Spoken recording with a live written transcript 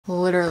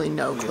Literally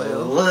no We clue.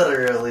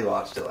 literally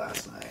watched it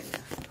last night.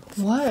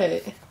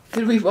 What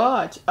did we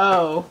watch?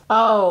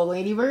 Oh,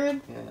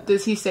 Ladybird? Yeah.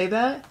 Does he say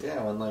that?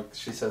 Yeah, when like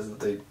she says that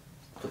they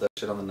put that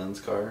shit on the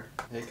nun's car.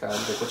 Hey, Kyle,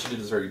 like, what you did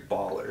is very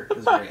baller.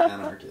 It's very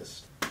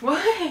anarchist.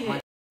 What? My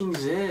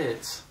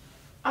zits.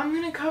 I'm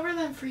gonna cover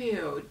them for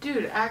you.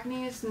 Dude,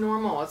 acne is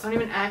normal. It's not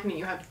even acne.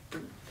 You have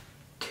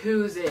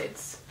 2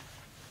 zits.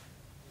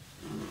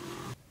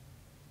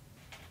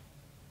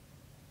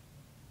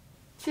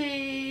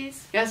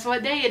 Cheese. Guess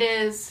what day it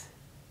is?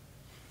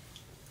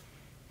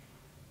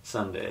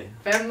 Sunday.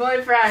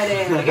 Femboy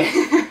Friday.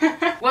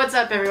 What's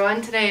up,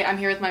 everyone? Today I'm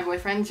here with my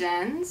boyfriend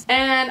Jens,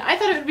 and I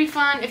thought it would be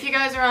fun if you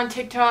guys are on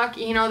TikTok.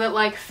 You know that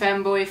like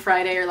Femboy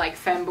Friday or like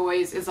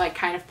femboys is like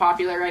kind of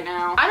popular right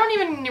now. I don't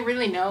even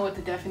really know what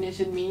the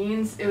definition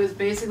means. It was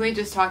basically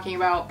just talking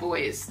about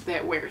boys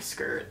that wear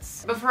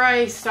skirts. Before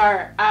I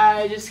start,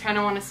 I just kind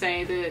of want to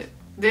say that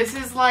this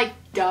is like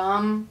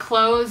dumb.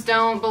 Clothes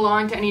don't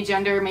belong to any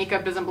gender.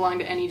 Makeup doesn't belong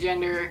to any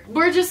gender.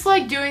 We're just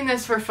like doing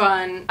this for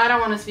fun. I don't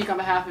want to speak on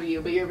behalf of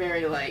you, but you're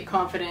very like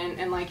confident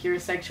in like your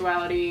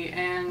sexuality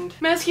and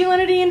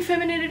masculinity and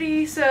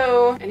femininity.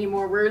 So any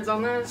more words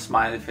on that?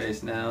 Smiley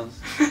face nails.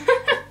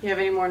 You have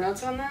any more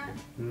notes on that?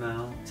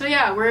 No. So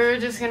yeah, we're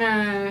just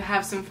gonna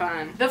have some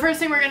fun. The first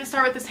thing we're gonna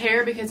start with is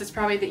hair because it's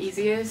probably the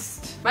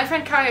easiest. My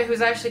friend Kaiya,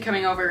 who's actually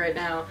coming over right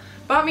now,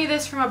 bought me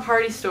this from a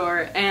party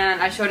store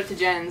and I showed it to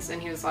Jens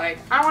and he was like,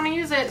 I want to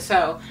use it,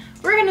 so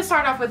we're gonna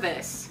start off with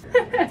this.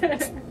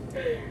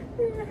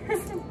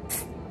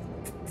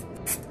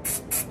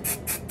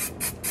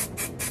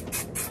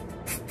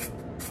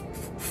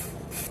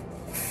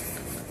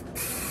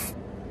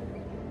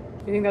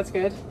 You think that's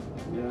good?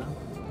 Yeah.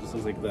 This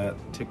looks like that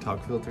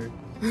TikTok filter.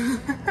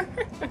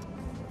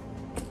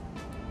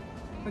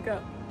 Look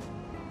up.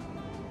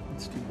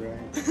 It's too bright.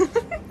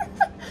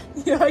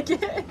 You like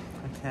it? I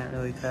can't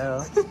really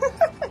tell.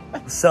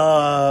 What's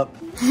up?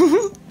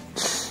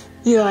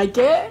 You like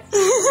it?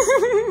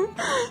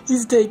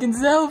 He's taking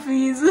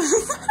selfies.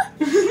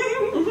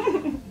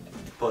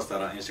 Post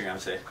that on Instagram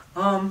and say,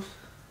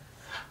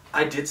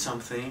 I did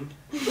something.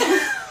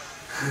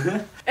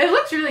 It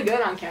looks really good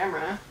on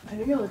camera. I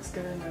think it looks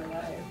good in real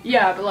life.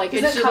 Yeah, but like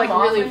Does it's it just come like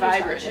off really when you touch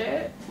vibrant.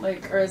 it?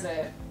 Like, or is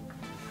it?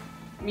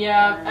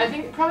 Yeah, I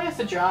think it probably has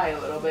to dry a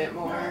little bit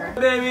more.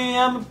 Baby,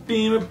 I'm a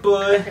beamer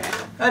boy. Okay.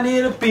 I need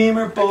a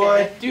beamer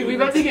boy. Okay. Dude, we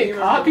about to get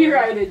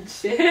copyrighted.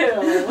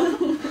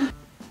 Chill.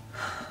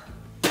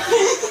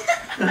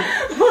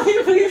 Will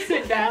you please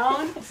sit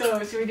down?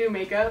 So, should we do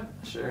makeup?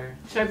 Sure.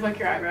 Should I pluck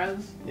your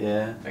eyebrows?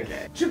 Yeah.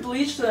 Okay. Should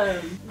bleach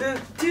them.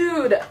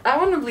 Dude, I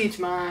want to bleach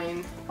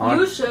mine.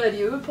 You should.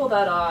 You would pull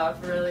that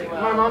off really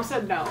well. My mom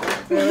said no.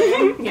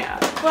 Really? Yeah.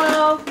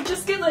 Well,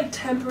 just get like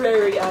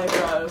temporary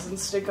eyebrows and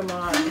stick them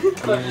on.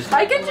 But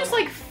I can just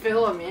like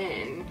fill them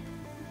in.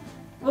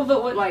 well,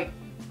 but what? Like,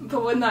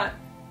 But wouldn't that?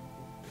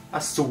 I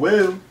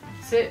swear.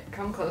 sit,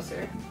 come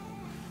closer.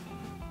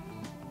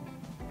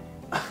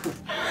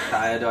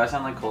 Kaiya, do I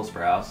sound like Cole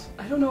Sprouse?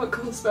 I don't know what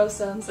cool sprouse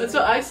sounds like. That's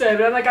what I said,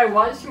 but like I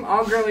watched him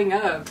all growing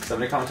up.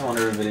 Somebody commented on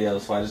one of her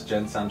videos, so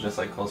Jen sounds just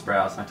like Cole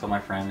Sprouse, and I told my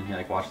friend, and he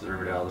like watches the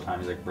video all the time.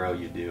 He's like, bro,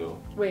 you do.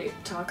 Wait,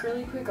 talk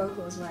really quick. I'll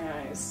close my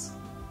eyes.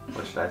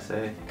 What should I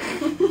say?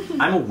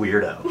 I'm a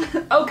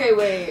weirdo. Okay,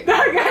 wait.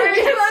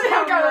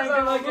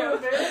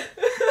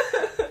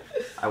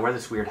 I wear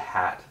this weird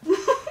hat.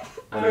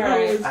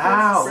 Alright,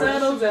 Ow!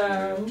 settle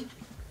down.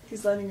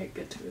 He's letting it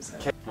get to his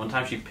head. One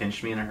time she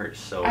pinched me and it hurt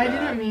so I bad.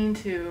 didn't mean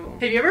to.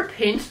 Have you ever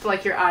pinched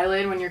like your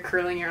eyelid when you're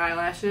curling your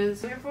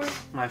eyelashes? Before?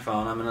 My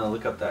phone, I'm gonna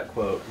look up that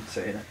quote and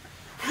say it.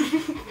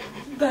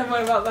 That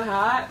one about the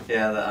hat?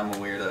 Yeah, that I'm a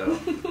weirdo.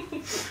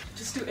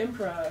 Just do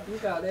improv. You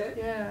got it.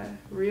 Yeah.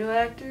 Real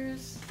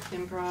actors,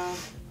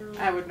 improv.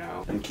 I would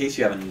know. In case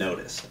you haven't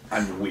noticed,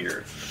 I'm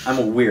weird. I'm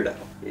a weirdo.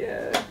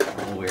 Yeah.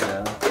 I'm a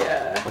weirdo.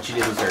 Yeah. What you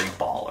did was very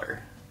baller.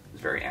 It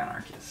was very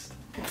anarchist.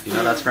 Do you know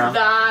what that's from?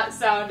 That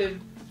sounded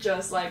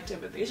just like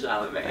Timothy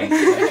Chalamet.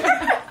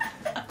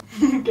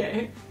 Thank you.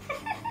 Okay.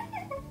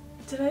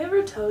 Did I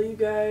ever tell you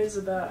guys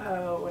about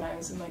how when I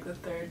was in like the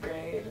 3rd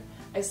grade,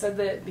 I said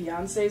that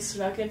Beyonce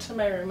snuck into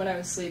my room when I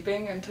was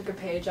sleeping and took a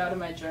page out of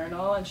my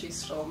journal and she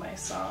stole my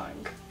song.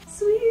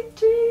 Sweet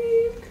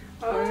dream,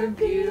 What a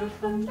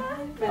beautiful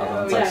night.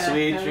 Oh, it's like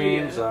sweet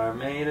dreams are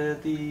made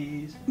of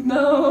these.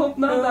 No,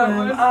 not that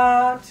one.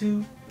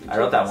 I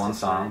wrote that one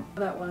song.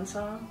 That one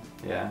song?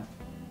 Yeah.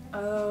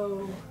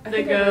 Oh, I That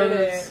think I heard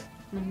goes. it.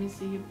 Let me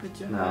see you put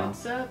your No.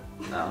 hands up.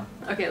 No.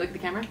 Okay, look at the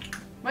camera.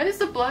 Why is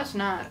the blush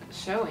not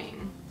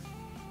showing?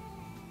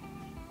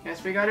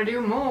 Guess we gotta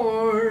do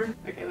more.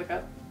 Okay, look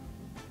up.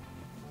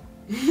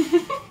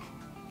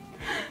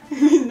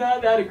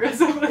 Not that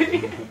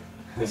aggressively.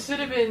 It should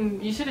have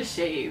been. You should have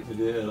shaved. I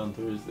did on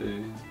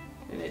Thursday.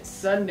 And it's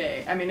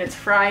Sunday. I mean, it's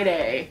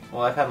Friday.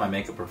 Well, I've had my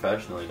makeup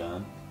professionally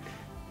done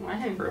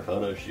When? for a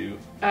photo shoot.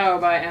 Oh,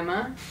 by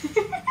Emma.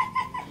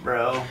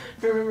 Bro.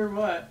 Remember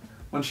what?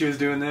 When she was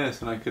doing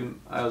this, and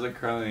I was like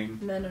crying.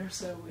 Men are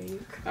so weak.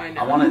 I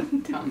know. I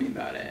want Tell me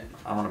about it.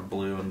 I want it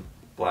blue and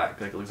black.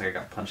 Like it looks like I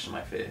got punched in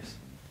my face.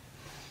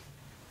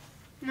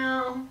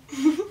 No.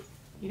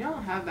 You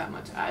don't have that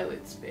much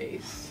eyelid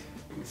space.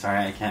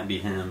 Sorry, I can't be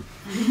him.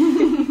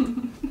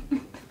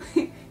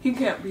 He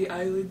can't be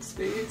eyelid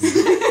space.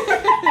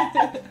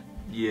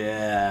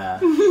 Yeah.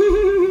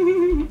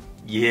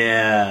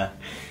 Yeah.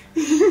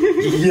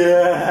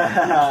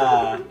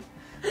 Yeah.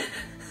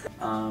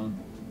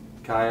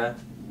 Kaiya,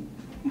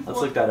 let's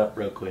look that up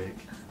real quick.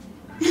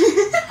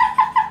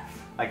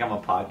 Like I'm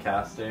a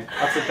podcaster.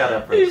 Let's look that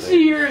up real Is quick.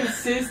 she your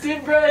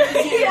assistant, bro?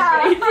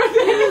 Yeah.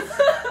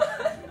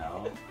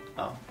 No.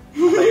 Oh. I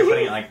thought you were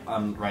putting it like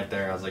on right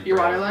there. I was like, Your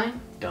bro, waterline?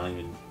 don't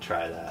even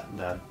try that.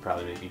 That'd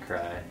probably make me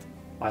cry.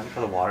 Why is it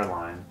called a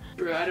waterline?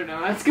 Bro, I don't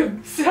know. Ask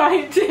a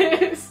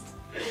scientist.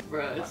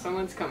 Bro,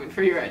 someone's coming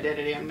for your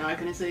identity. I'm not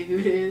gonna say who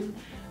it is,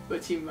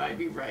 but she might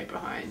be right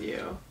behind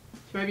you.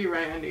 She might be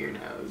right under your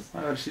nose.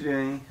 What's she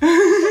doing?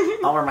 I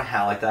don't wear my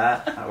hat like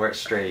that. I wear it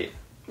straight.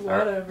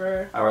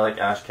 Whatever. I wear like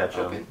Ash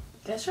Ketchum. Open.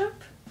 Ketchup?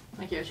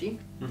 Like Yoshi.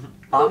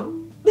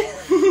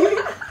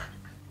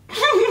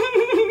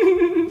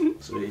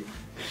 Sweet.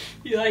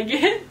 You like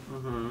it?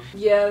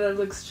 Yeah, that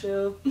looks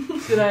chill.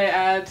 Should I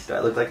add? Do I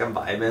look like I'm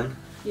vibing?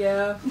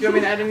 Yeah. Do you want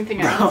me to add anything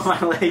Bro, else? my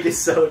leg is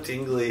so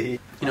tingly.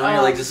 You know when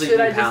your leg just like should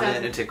you I just pound it add-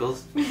 and it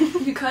tickles?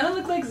 You kind of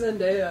look like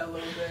Zendaya a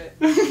little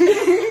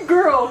bit.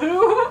 Girl,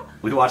 who?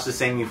 We watched the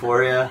same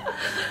Euphoria.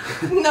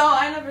 No,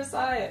 I never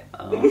saw it.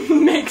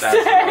 Makes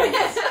That's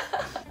sense.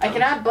 I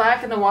can add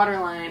black in the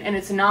waterline, and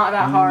it's not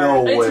that hard.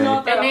 No way. It's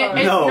not that And hard.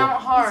 it's No.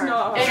 not hard. It's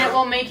not hard. And it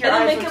will make your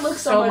And eyes it'll make it look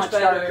so much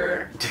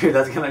better. darker. Dude,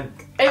 that's gonna...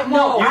 It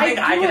No, won't. You think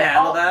I do can it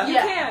handle all- that? You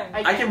Yeah,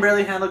 can. I can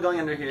barely handle going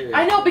under here.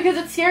 I know, because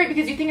it's scary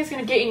because you think it's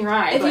gonna get in your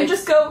eye. If but you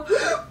just go,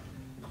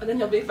 then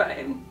you'll be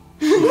fine.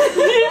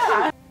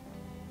 yeah.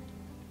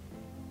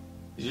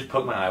 Did you just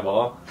poke my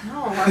eyeball?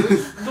 No, I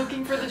was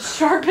looking for the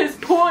sharpest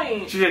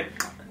point. She's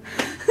like...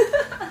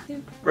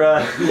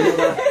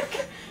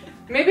 Bruh.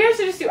 Maybe I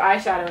should just do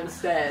eyeshadow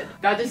instead.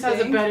 That just has a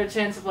think? better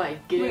chance of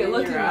like getting Wait, in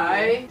look your at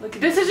eye. me. Look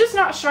at This me. is just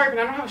not sharp, and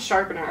I don't have a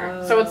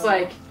sharpener, so it's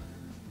like.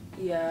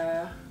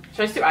 Yeah.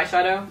 Should I just do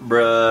eyeshadow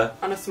Bruh.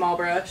 on a small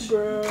brush?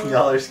 Bro.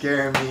 Y'all are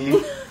scaring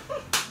me.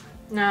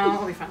 No,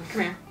 we'll be fine.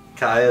 Come here.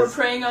 We're Kaiya's...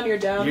 preying on your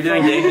downfall. You're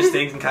doing dangerous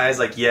things and Kaiya's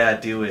like, yeah,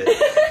 do it.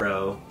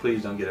 Bro,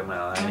 please don't get in my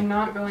I'm eye.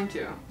 not going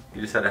to.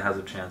 You just had a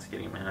hazard chance of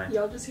getting in my eye.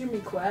 Y'all just hear me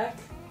quack?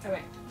 Oh,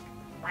 wait.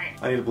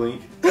 I need to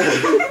blink.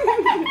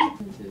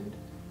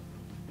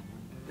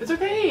 It's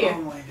okay.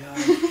 Oh my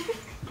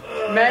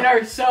god. Men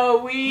are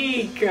so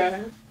weak.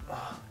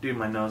 Dude,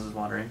 my nose is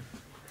watering.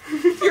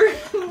 Your I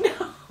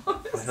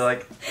nose feel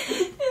like...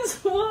 is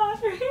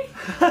watering.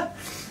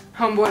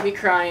 Homeboy be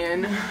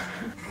crying.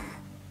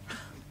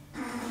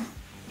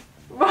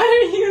 What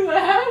are you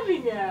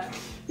laughing at?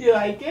 You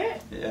like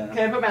it? Yeah.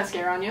 Can I put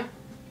mascara on you?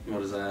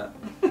 What is that?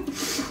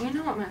 You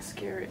know what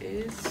mascara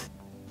is.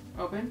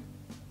 Open.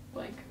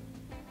 Blank.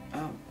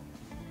 Oh.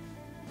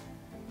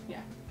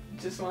 Yeah.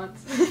 Just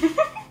once.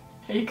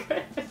 Are you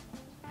good?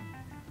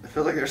 I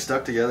feel like they're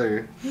stuck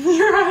together.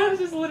 Your eyes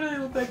just literally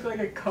look like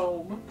a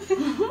comb.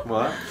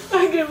 What?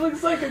 Like it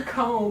looks like a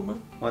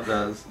comb. What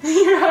does?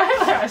 Your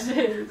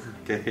eyelashes.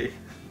 Okay.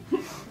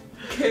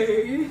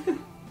 Okay.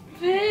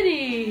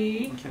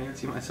 Pretty. I can't even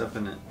see myself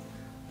in it.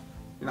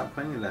 You're not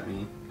pointing it at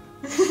me.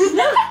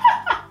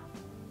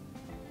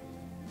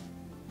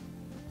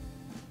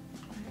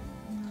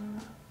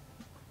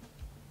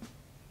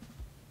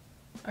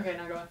 Okay,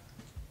 now go on.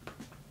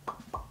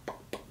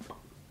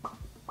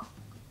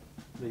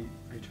 Are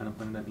you trying to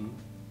point it at me?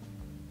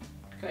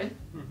 Good?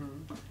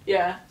 Mm-hmm.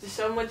 Yeah, just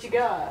show them what you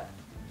got.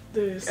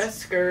 This. A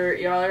skirt,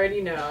 you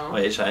already know.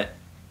 Wait, should I?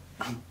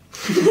 How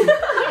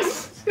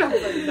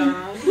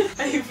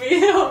you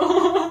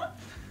feel?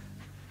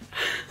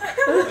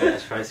 Wait,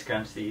 let's try to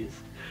scrunch these.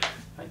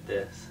 Like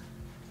this.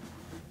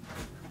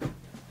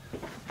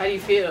 How do you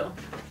feel?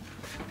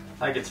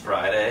 Like it's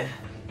Friday.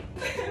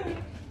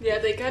 Yeah,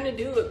 they kind of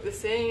do look the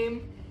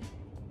same.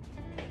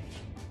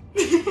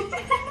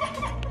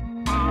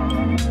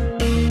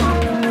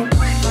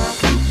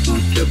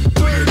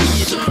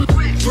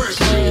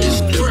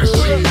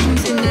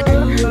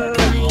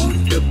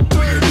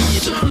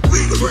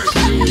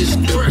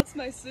 That's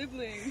my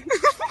sibling.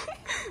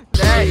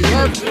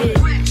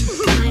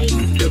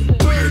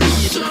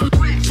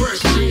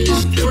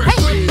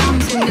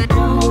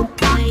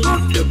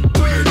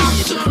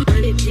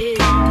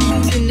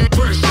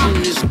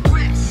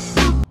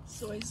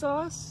 Soy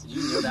sauce? Did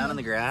you kneel down in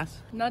the grass?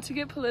 Not to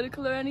get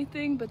political or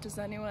anything, but does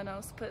anyone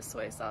else put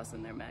soy sauce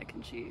in their mac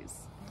and cheese?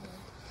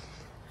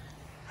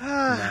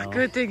 No.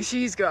 Good thing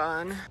she's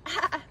gone.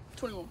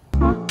 21.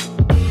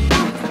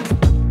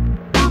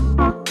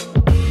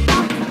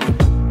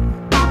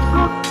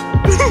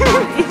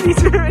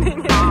 He's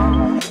ruining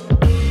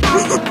it.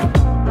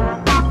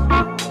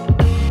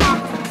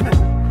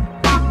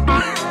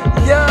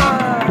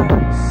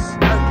 Yes.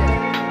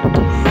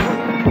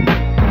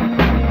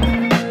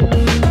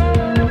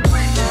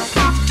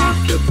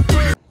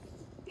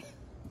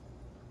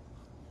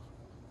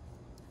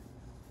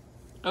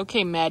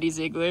 Okay, Maddie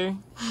Ziegler.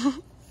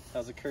 That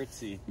was a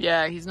curtsy.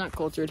 Yeah, he's not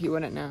cultured. He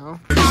wouldn't know.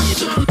 I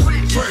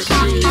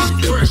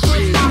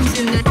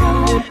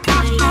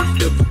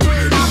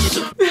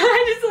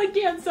just like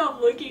can't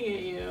stop looking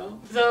at you.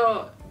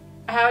 So,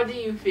 how do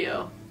you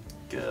feel?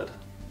 Good.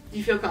 Do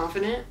you feel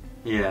confident?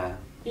 Yeah.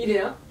 You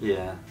do?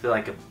 Yeah. I feel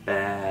like a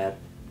bad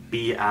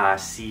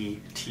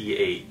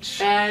B-I-C-T-H.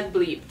 Bad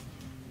bleep.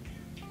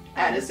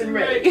 Addison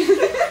Rae.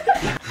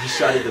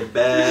 Shot at the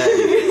bad.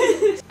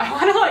 I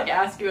want to like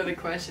ask you other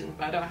questions,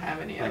 but I don't have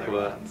any Like other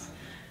what? ones.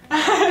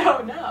 I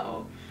don't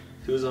know.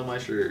 Who's on my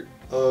shirt?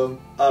 I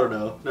don't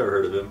know. Never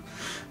heard of him.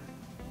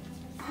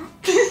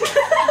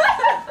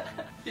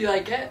 You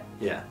like it?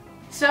 Yeah.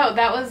 So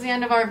that was the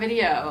end of our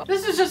video.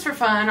 This was just for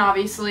fun,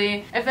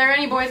 obviously. If there are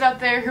any boys out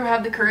there who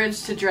have the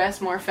courage to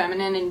dress more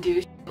feminine and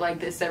do like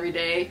this every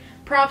day,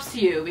 props to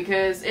you,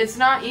 because it's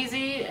not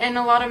easy and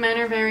a lot of men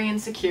are very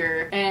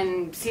insecure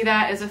and see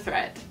that as a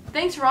threat.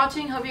 Thanks for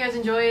watching. Hope you guys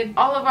enjoyed.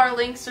 All of our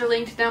links are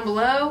linked down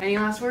below. Any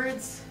last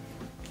words?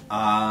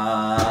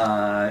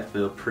 I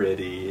feel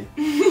pretty.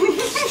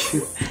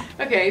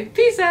 Okay,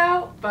 peace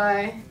out.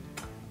 Bye.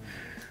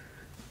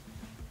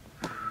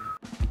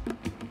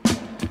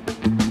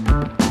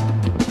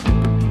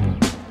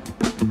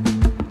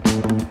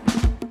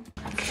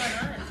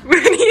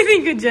 What do you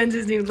think of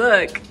Jens's new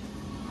look?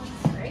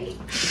 Great.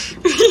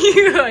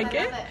 You like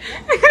it?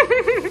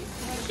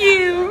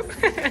 Cute.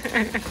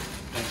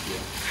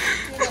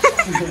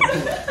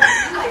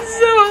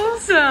 So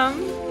awesome.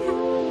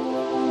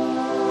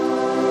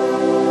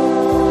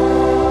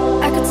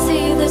 I could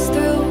see this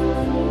through.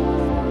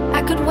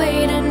 I could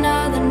wait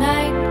another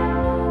night.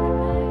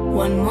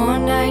 One more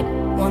night,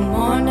 one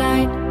more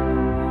night.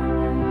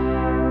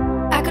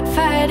 I could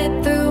fight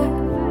it through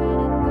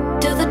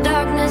till the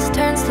darkness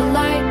turns to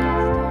light.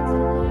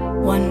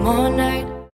 One more night.